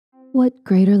What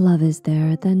greater love is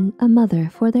there than a mother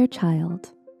for their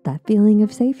child? That feeling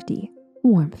of safety,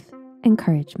 warmth,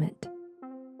 encouragement.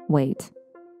 Wait,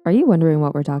 are you wondering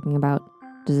what we're talking about?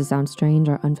 Does it sound strange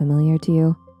or unfamiliar to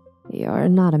you? You're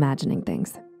not imagining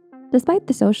things. Despite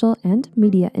the social and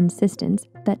media insistence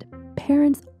that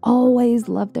parents always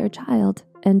love their child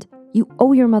and you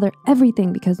owe your mother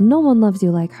everything because no one loves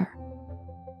you like her,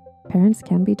 parents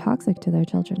can be toxic to their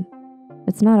children.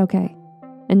 It's not okay,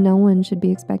 and no one should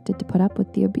be expected to put up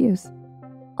with the abuse.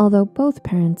 Although both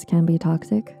parents can be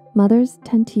toxic, mothers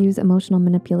tend to use emotional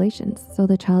manipulations so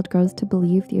the child grows to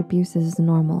believe the abuse is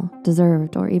normal,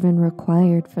 deserved, or even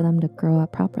required for them to grow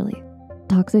up properly.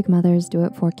 Toxic mothers do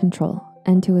it for control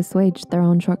and to assuage their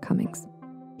own shortcomings.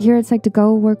 Here at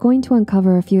Psych2Go, we're going to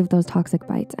uncover a few of those toxic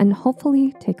bites and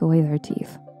hopefully take away their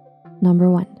teeth. Number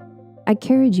 1, I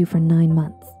carried you for 9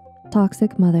 months.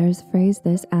 Toxic mothers phrase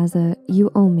this as a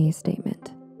 "you owe me"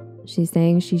 statement. She's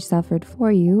saying she suffered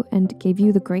for you and gave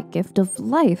you the great gift of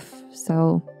life.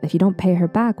 So if you don't pay her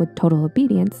back with total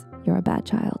obedience, you're a bad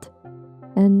child.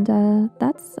 And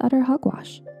that's utter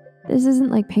hogwash. This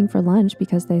isn't like paying for lunch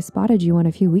because they spotted you one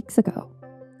a few weeks ago.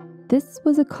 This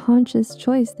was a conscious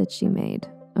choice that she made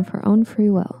of her own free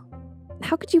will.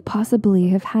 How could you possibly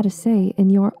have had a say in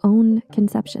your own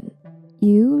conception?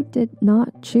 You did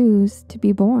not choose to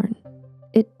be born.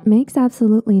 It makes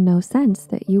absolutely no sense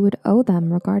that you would owe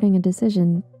them regarding a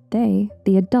decision they,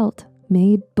 the adult,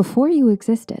 made before you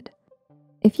existed.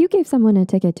 If you gave someone a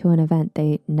ticket to an event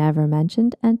they never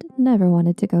mentioned and never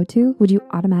wanted to go to, would you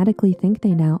automatically think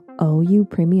they now owe you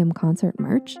premium concert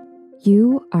merch?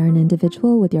 You are an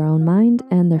individual with your own mind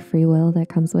and the free will that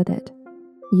comes with it.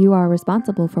 You are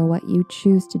responsible for what you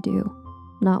choose to do,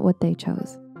 not what they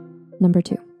chose. Number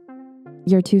 2,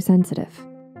 you're too sensitive.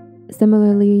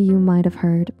 Similarly, you might have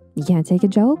heard, "You can't take a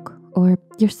joke," or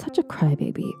 "You're such a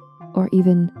crybaby," or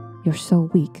even "You're so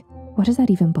weak. Why does that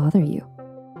even bother you?"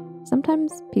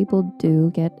 Sometimes people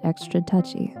do get extra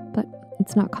touchy, but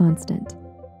it's not constant.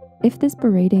 If this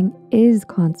berating is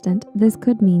constant, this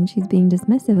could mean she's being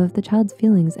dismissive of the child's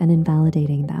feelings and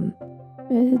invalidating them.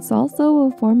 It's also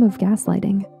a form of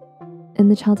gaslighting. And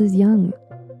the child is young.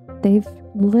 They've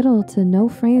little to no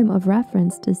frame of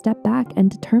reference to step back and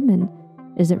determine,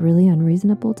 is it really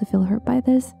unreasonable to feel hurt by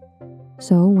this?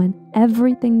 So when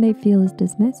everything they feel is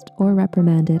dismissed or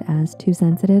reprimanded as too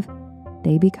sensitive,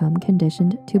 they become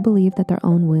conditioned to believe that their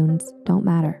own wounds don't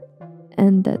matter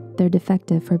and that they're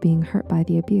defective for being hurt by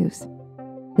the abuse.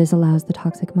 This allows the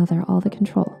toxic mother all the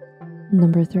control.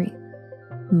 Number 3,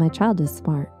 my child is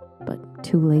smart, but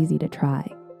too lazy to try.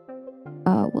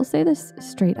 We'll say this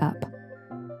straight up.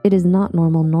 It is not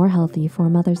normal nor healthy for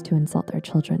mothers to insult their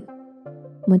children.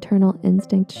 Maternal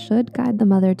instinct should guide the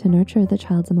mother to nurture the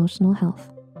child's emotional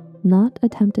health, not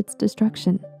attempt its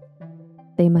destruction.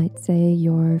 They might say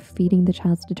you're feeding the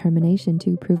child's determination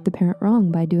to prove the parent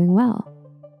wrong by doing well.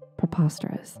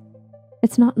 Preposterous.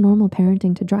 It's not normal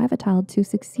parenting to drive a child to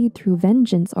succeed through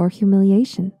vengeance or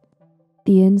humiliation.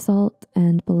 The insult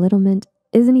and belittlement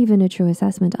isn't even a true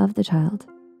assessment of the child.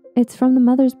 It's from the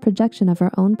mother's projection of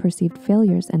her own perceived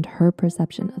failures and her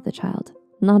perception of the child,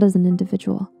 not as an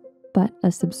individual, but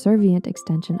a subservient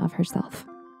extension of herself.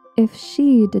 If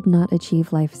she did not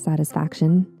achieve life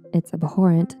satisfaction, it's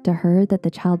abhorrent to her that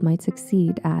the child might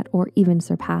succeed at or even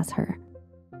surpass her.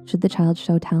 Should the child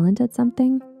show talent at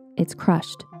something, it's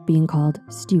crushed, being called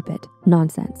stupid,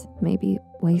 nonsense, maybe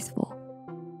wasteful.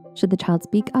 Should the child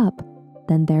speak up,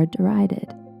 then they're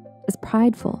derided as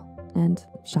prideful and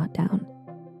shot down.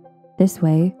 This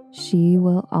way, she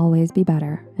will always be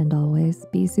better and always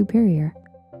be superior.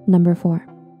 Number 4,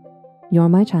 you're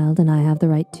my child and I have the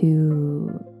right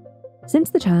to... Since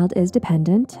the child is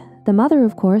dependent, the mother,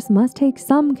 of course, must take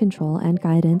some control and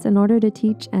guidance in order to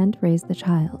teach and raise the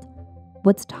child.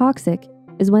 What's toxic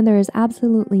is when there is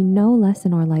absolutely no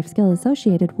lesson or life skill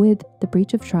associated with the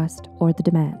breach of trust or the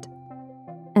demand.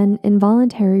 An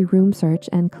involuntary room search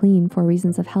and clean for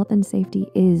reasons of health and safety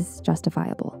is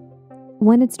justifiable.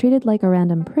 When it's treated like a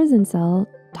random prison cell,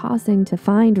 tossing to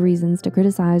find reasons to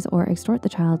criticize or extort the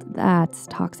child, that's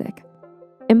toxic.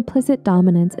 Implicit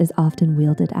dominance is often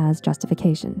wielded as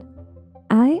justification.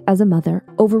 I, as a mother,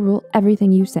 overrule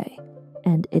everything you say,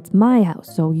 and it's my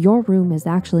house, so your room is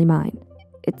actually mine.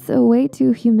 It's a way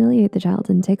to humiliate the child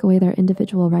and take away their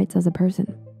individual rights as a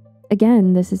person.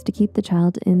 Again, this is to keep the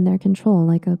child in their control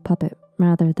like a puppet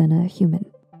rather than a human.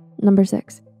 Number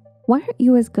 6, why aren't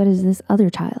you as good as this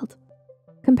other child?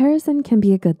 Comparison can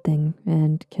be a good thing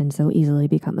and can so easily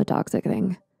become a toxic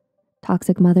thing.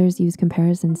 Toxic mothers use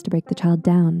comparisons to break the child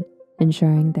down,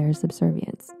 ensuring their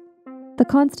subservience. The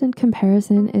constant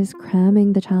comparison is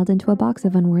cramming the child into a box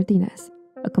of unworthiness.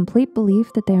 a complete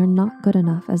belief that they are not good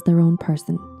enough as their own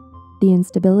person. The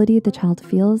instability the child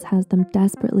feels has them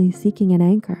desperately seeking an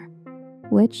anchor,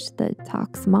 which the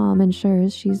tox mom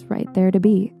ensures she's right there to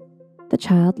be. The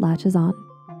child latches on,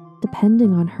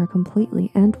 depending on her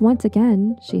completely, and once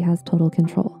again, she has total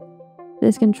control.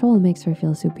 This control makes her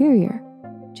feel superior,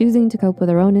 choosing to cope with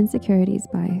her own insecurities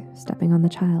by stepping on the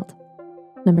child.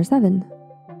 Number 7,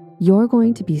 you're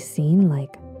going to be seen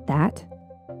like that.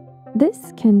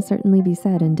 This can certainly be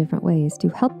said in different ways to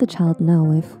help the child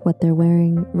know if what they're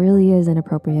wearing really is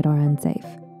inappropriate or unsafe.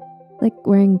 Like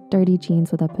wearing dirty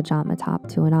jeans with a pajama top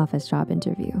to an office job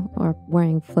interview, or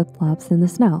wearing flip-flops in the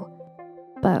snow.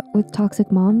 But with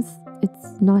toxic moms,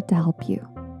 it's not to help you.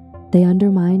 They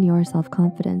undermine your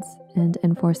self-confidence and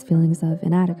enforce feelings of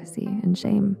inadequacy and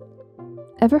shame.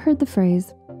 Ever heard the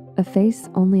phrase, "a face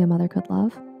only a mother could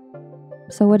love"?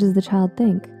 So what does the child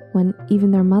think when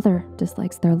even their mother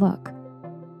dislikes their look?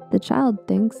 The child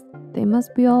thinks they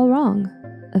must be all wrong,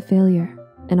 a failure,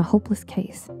 and a hopeless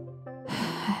case.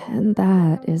 And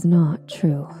that is not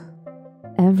true.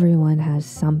 Everyone has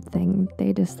something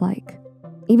they dislike.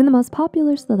 Even the most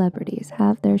popular celebrities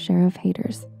have their share of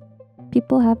haters.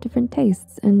 People have different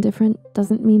tastes, and different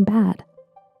doesn't mean bad.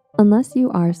 Unless you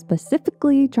are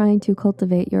specifically trying to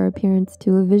cultivate your appearance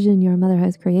to a vision your mother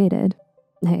has created.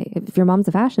 Hey, if your mom's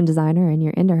a fashion designer and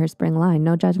you're into her spring line,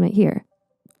 no judgment here.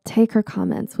 Take her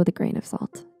comments with a grain of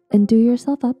salt and do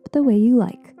yourself up the way you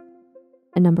like.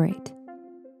 And number 8,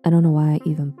 I don't know why I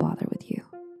even bother with you.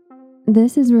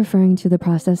 This is referring to the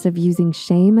process of using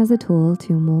shame as a tool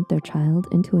to mold their child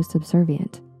into a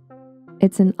subservient.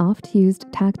 It's an oft-used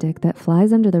tactic that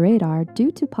flies under the radar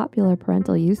due to popular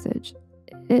parental usage.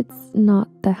 It's not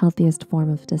the healthiest form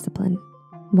of discipline,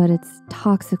 but it's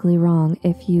toxically wrong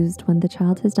if used when the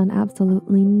child has done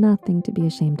absolutely nothing to be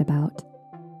ashamed about.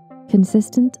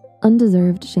 Consistent,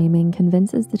 undeserved shaming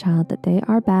convinces the child that they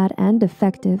are bad and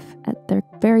defective at their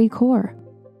very core.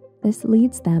 This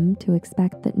leads them to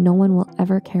expect that no one will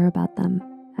ever care about them,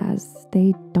 as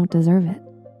they don't deserve it.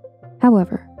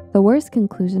 However, the worst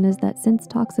conclusion is that since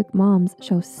toxic moms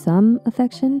show some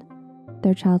affection,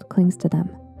 their child clings to them,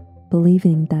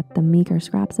 believing that the meager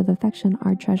scraps of affection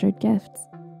are treasured gifts.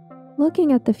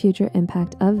 Looking at the future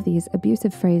impact of these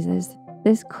abusive phrases,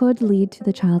 this could lead to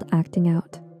the child acting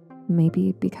out,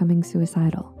 maybe becoming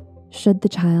suicidal. Should the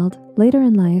child, later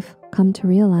in life, come to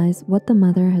realize what the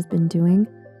mother has been doing,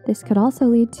 this could also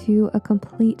lead to a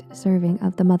complete serving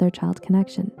of the mother-child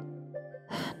connection.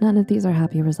 None of these are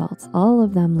happy results. All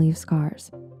of them leave scars.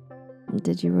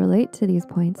 Did you relate to these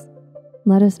points?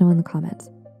 Let us know in the comments.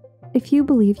 If you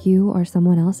believe you or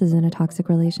someone else is in a toxic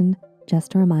relation,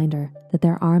 just a reminder that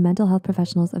there are mental health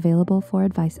professionals available for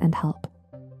advice and help.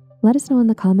 Let us know in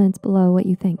the comments below what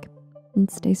you think.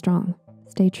 And stay strong,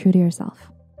 stay true to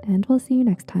yourself, and we'll see you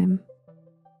next time.